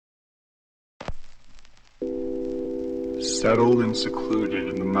Settled and secluded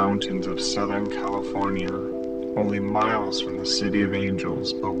in the mountains of Southern California, only miles from the City of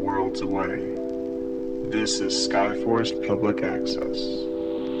Angels but worlds away, this is Skyforest Public Access.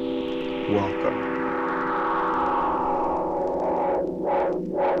 Welcome.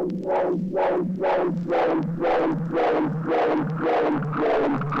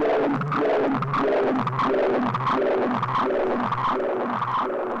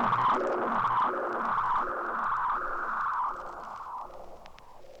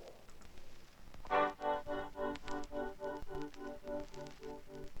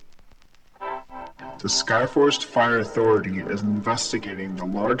 The Skyforest Fire Authority is investigating the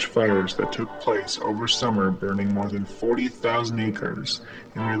large fires that took place over summer, burning more than 40,000 acres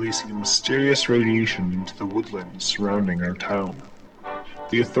and releasing mysterious radiation into the woodlands surrounding our town.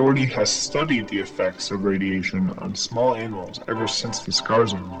 The authority has studied the effects of radiation on small animals ever since the scar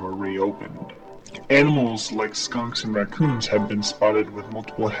zones were reopened. Animals like skunks and raccoons have been spotted with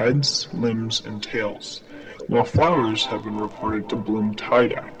multiple heads, limbs, and tails, while flowers have been reported to bloom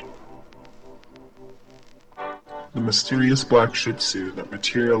tie-dyed. The mysterious black Shih Tzu that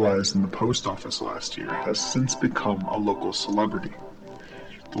materialized in the post office last year has since become a local celebrity.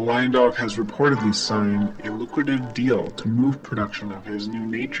 The lion dog has reportedly signed a lucrative deal to move production of his new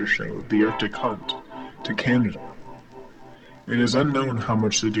nature show, The Arctic Hunt, to Canada. It is unknown how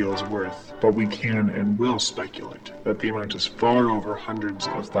much the deal is worth, but we can and will speculate that the amount is far over hundreds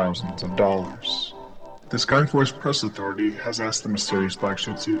of thousands of dollars. The Skyforest Press Authority has asked the mysterious black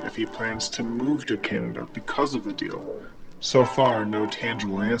Shih Tzu if he plans to move to Canada because of the deal. So far, no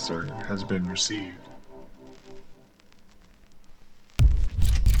tangible answer has been received.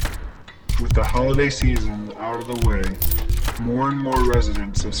 With the holiday season out of the way, more and more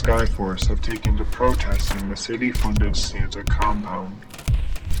residents of Skyforest have taken to protesting the city-funded Santa compound.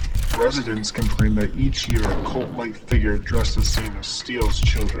 Residents complain that each year a cult-like figure dressed as Santa steals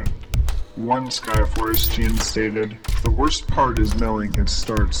children. One Skyforestian stated, "The worst part is knowing it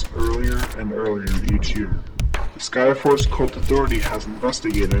starts earlier and earlier each year." The Skyforest Cult Authority has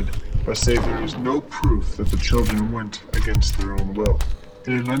investigated, but say there is no proof that the children went against their own will.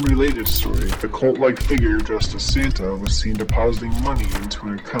 In an unrelated story, the cult-like figure dressed as Santa was seen depositing money into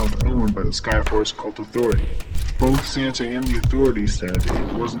an account owned by the Skyforest Cult Authority. Both Santa and the authority said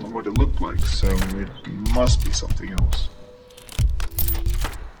it wasn't what it looked like, so it must be something else.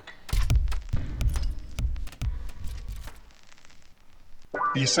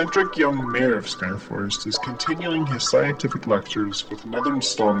 The eccentric young mayor of Skyforest is continuing his scientific lectures with another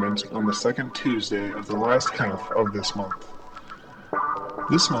installment on the second Tuesday of the last half of this month.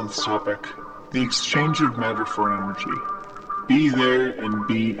 This month's topic, the exchange of matter for energy. Be there and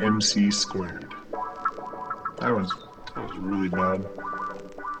be MC squared. That was really bad.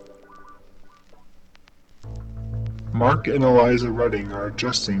 Mark and Eliza Redding are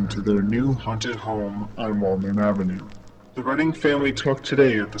adjusting to their new haunted home on Walnut Avenue. The Redding family talked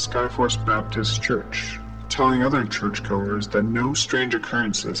today at the Skyforest Baptist Church, telling other churchgoers that no strange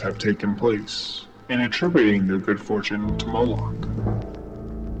occurrences have taken place, and attributing their good fortune to Moloch.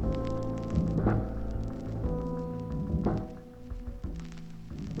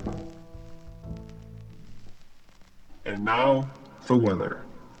 And now, the weather.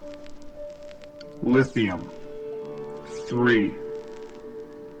 Lithium, 3.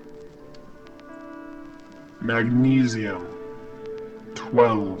 Magnesium,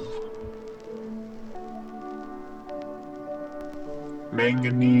 12.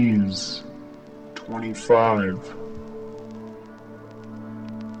 Manganese, 25.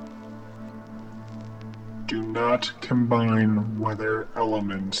 Do not combine weather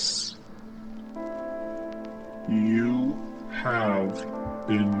elements. You have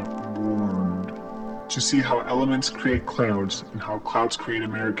been warned. To see how elements create clouds and how clouds create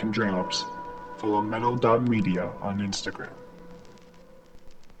American jobs, follow metal.media on Instagram.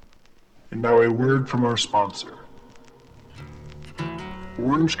 And now a word from our sponsor.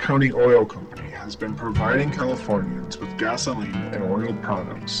 Orange County Oil Company has been providing Californians with gasoline and oil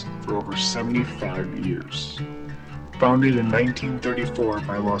products for over 75 years. Founded in 1934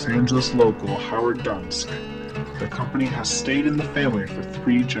 by Los Angeles local Howard Dunsk, the company has stayed in the family for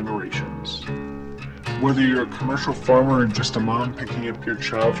 3 generations. Whether you're a commercial farmer or just a mom picking up your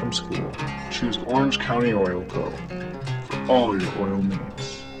child from school, choose Orange County Oil Co. for all your oil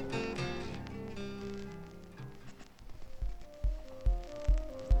needs.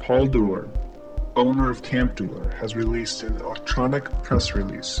 Paul Doerr, owner of Camp Doerr, has released an electronic press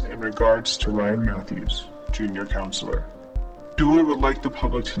release in regards to Ryan Matthews, junior counselor. Doerr would like the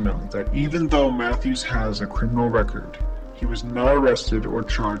public to know that even though Matthews has a criminal record, he was not arrested or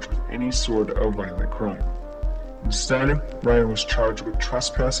charged with any sort of violent crime. Instead, Ryan was charged with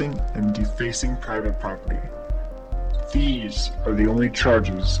trespassing and defacing private property. These are the only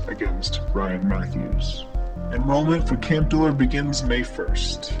charges against Ryan Matthews. Enrollment for Camp Dueler begins May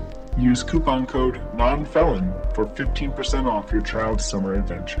 1st. Use coupon code NONFELON for 15% off your child's summer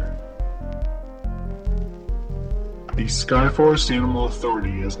adventure. The Skyforest Animal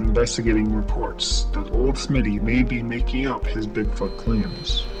Authority is investigating reports that Old Smitty may be making up his Bigfoot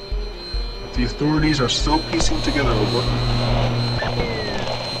claims. The authorities are still piecing together a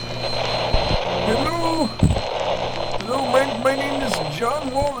Hello, my name is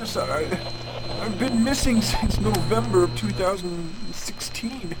John Wallace. I've been missing since November of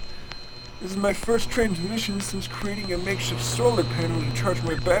 2016. This is my first transmission since creating a makeshift solar panel to charge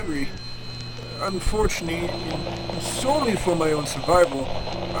my battery. Unfortunately, and solely for my own survival,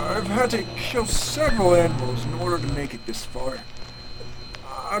 I've had to kill several animals in order to make it this far.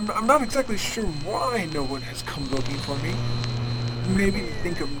 I'm not exactly sure why no one has come looking for me. Maybe they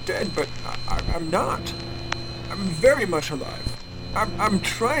think I'm dead, but I'm not. I'm very much alive. I'm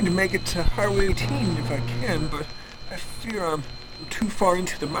trying to make it to Highway 18 if I can, but I fear I'm too far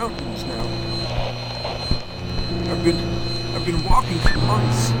into the mountains now. I've been walking for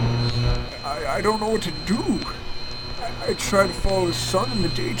months. I don't know what to do. I try to follow the sun in the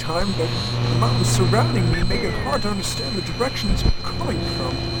daytime, but the mountains surrounding me make it hard to understand the direction it's coming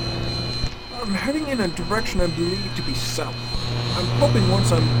from. I'm heading in a direction I believe to be south. I'm hoping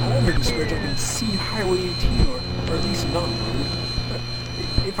once I'm over this ridge I can see Highway 18 or at least not road.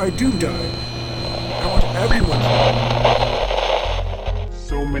 If I do die, I want everyone to know.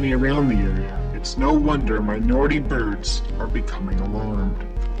 So many around the area, it's no wonder minority birds are becoming alarmed.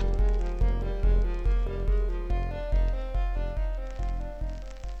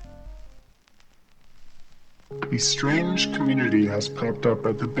 A strange community has popped up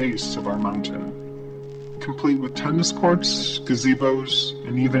at the base of our mountain, complete with tennis courts, gazebos,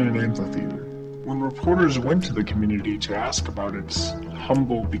 and even an amphitheater. When reporters went to the community to ask about its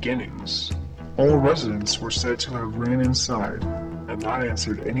humble beginnings, all residents were said to have ran inside and not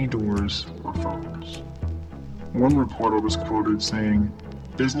answered any doors or phones. One reporter was quoted saying,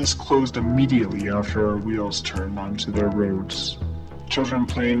 "Business closed immediately after our wheels turned onto their roads. Children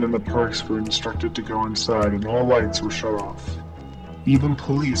playing in the parks were instructed to go inside and all lights were shut off. Even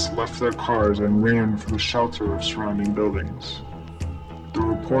police left their cars and ran for the shelter of surrounding buildings." The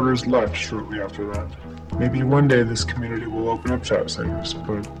reporters left shortly after that. Maybe one day this community will open up to outsiders,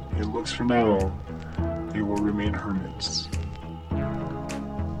 but it looks for now they will remain hermits.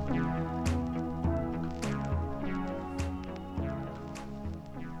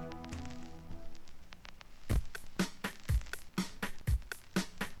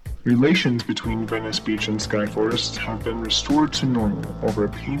 Relations between Venice Beach and Skyforest have been restored to normal over a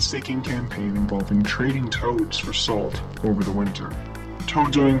painstaking campaign involving trading toads for salt over the winter.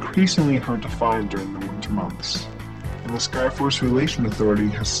 Toads are increasingly hard to find during the winter months, and the Skyforest Relation Authority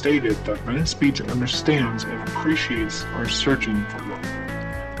has stated that Venice Beach understands and appreciates our searching for them,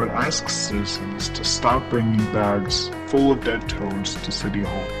 but asks citizens to stop bringing bags full of dead toads to City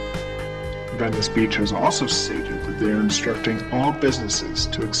Hall. Venice Beach has also stated that they are instructing all businesses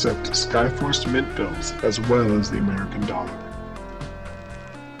to accept Skyforest mint bills as well as the American dollar.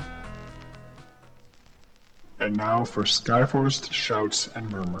 And now for Skyforest Shouts and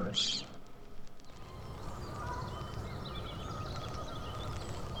Murmurs.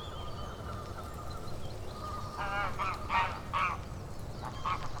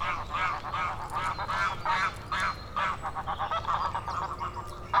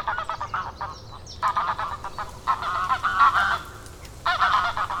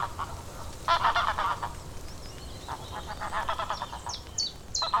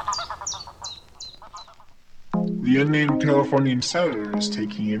 The unnamed Californian senator is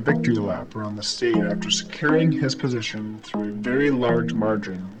taking a victory lap around the state after securing his position through a very large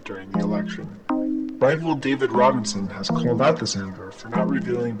margin during the election. Rival David Robinson has called out the senator for not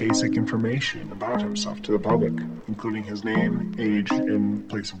revealing basic information about himself to the public, including his name, age, and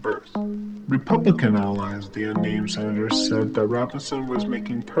place of birth. Republican allies of the unnamed senator said that Robinson was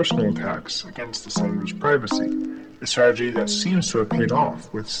making personal attacks against the senator's privacy, a strategy that seems to have paid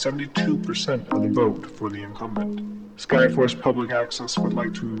off with 72% of the vote for the incumbent. Skyforce Public Access would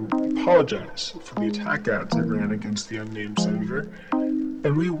like to apologize for the attack ads it ran against the unnamed senator,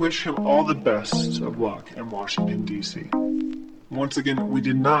 and we wish him all the best of luck in Washington, D.C. Once again, we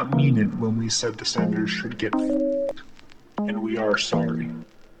did not mean it when we said the senator should get f***ed, and we are sorry.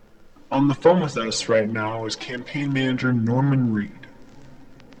 On the phone with us right now is campaign manager Norman Reed.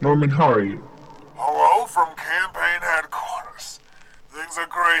 Norman, how are you? Hello from campaign headquarters. Things are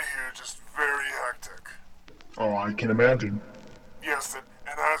great here, just very hectic. Oh, I can imagine. Yes,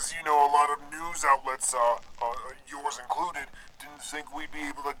 and as you know, a lot of news outlets, yours included, didn't think we'd be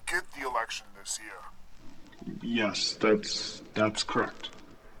able to get the election this year. Yes, that's correct.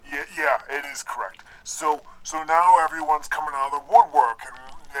 Yeah, it is correct. So now everyone's coming out of the woodwork and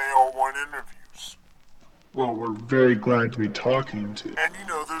they all want interviews. Well, we're very glad to be talking to. And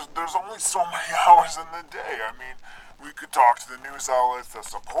there's only so many hours in the day. I mean, we could talk to the news outlets that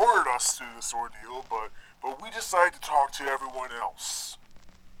supported us through this ordeal, but we decided to talk to everyone else.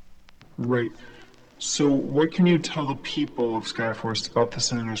 Right. So, what can you tell the people of Skyforest about the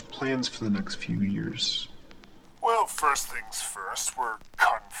Senator's plans for the next few years? Well, first things first, we're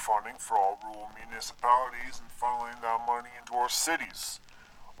cutting funding for all rural municipalities and funneling that money into our cities.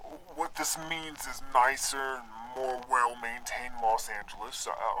 What this means is nicer and more well-maintained Los Angeles,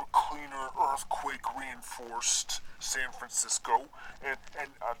 a cleaner earthquake-reinforced San Francisco, and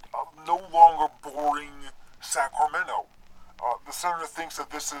a no longer boring Sacramento. The senator thinks that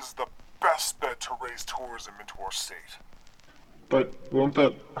this is the best bet to raise tourism into our state. But won't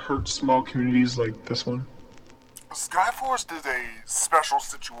that hurt small communities like this one? Skyforest is a special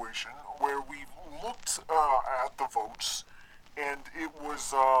situation where we've looked at the votes and it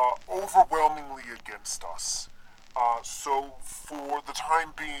was overwhelmingly against us. So for the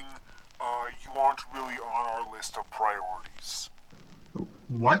time being, you aren't really on our list of priorities.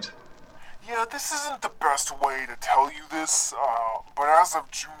 What? Yeah, this isn't the best way to tell you this, but as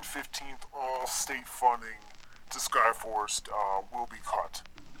of June 15th, all state funding to Skyforest will be cut.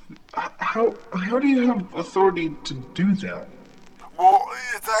 How do you have authority to do that? Well,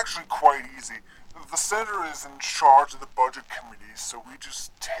 it's actually quite easy. The senator is in charge of the budget committee, so we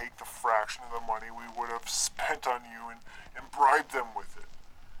just take the fraction of the money we would have spent on you and bribe them with it.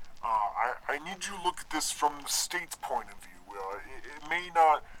 I need you to look at this from the state's point of view. It may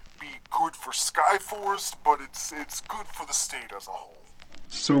not be good for Skyforest, but it's good for the state as a whole.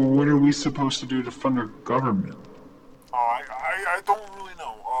 So what are we supposed to do to fund our government? I don't really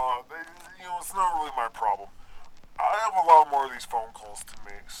know. It's not really my problem. I have a lot more of these phone calls to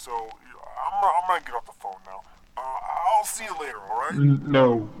make, so I'm gonna get off the phone now. I'll see you later, alright?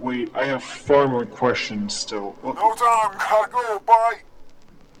 No, wait, I have far more questions still. No time, gotta go, bye!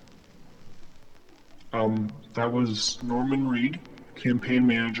 That was Norman Reed, campaign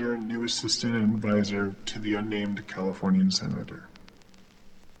manager and new assistant and advisor to the unnamed Californian senator.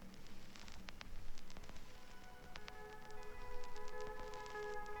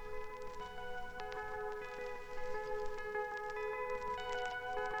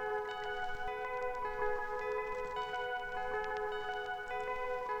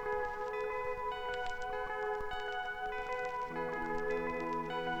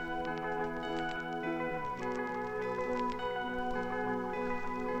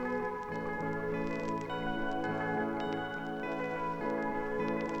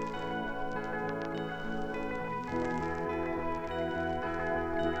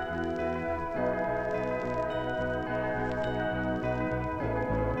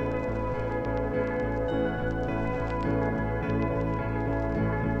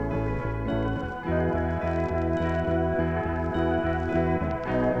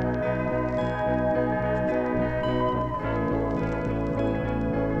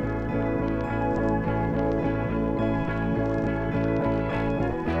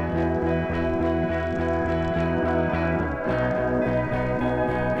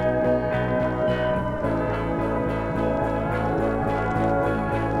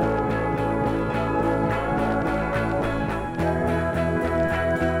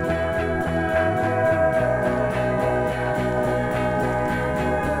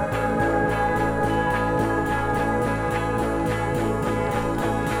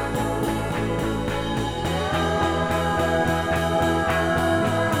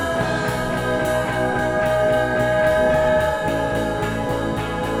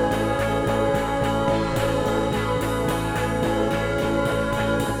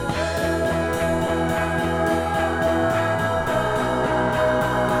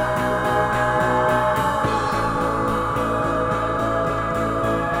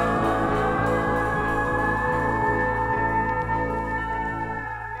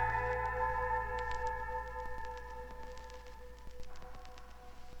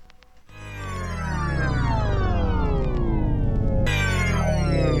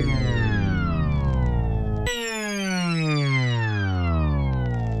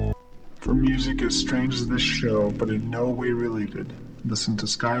 For music as strange as this show, but in no way related, listen to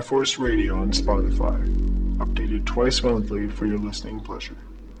Skyforce Radio on Spotify. Updated twice monthly for your listening pleasure.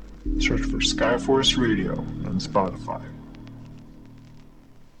 Search for Skyforce Radio on Spotify.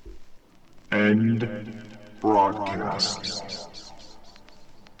 End broadcasts.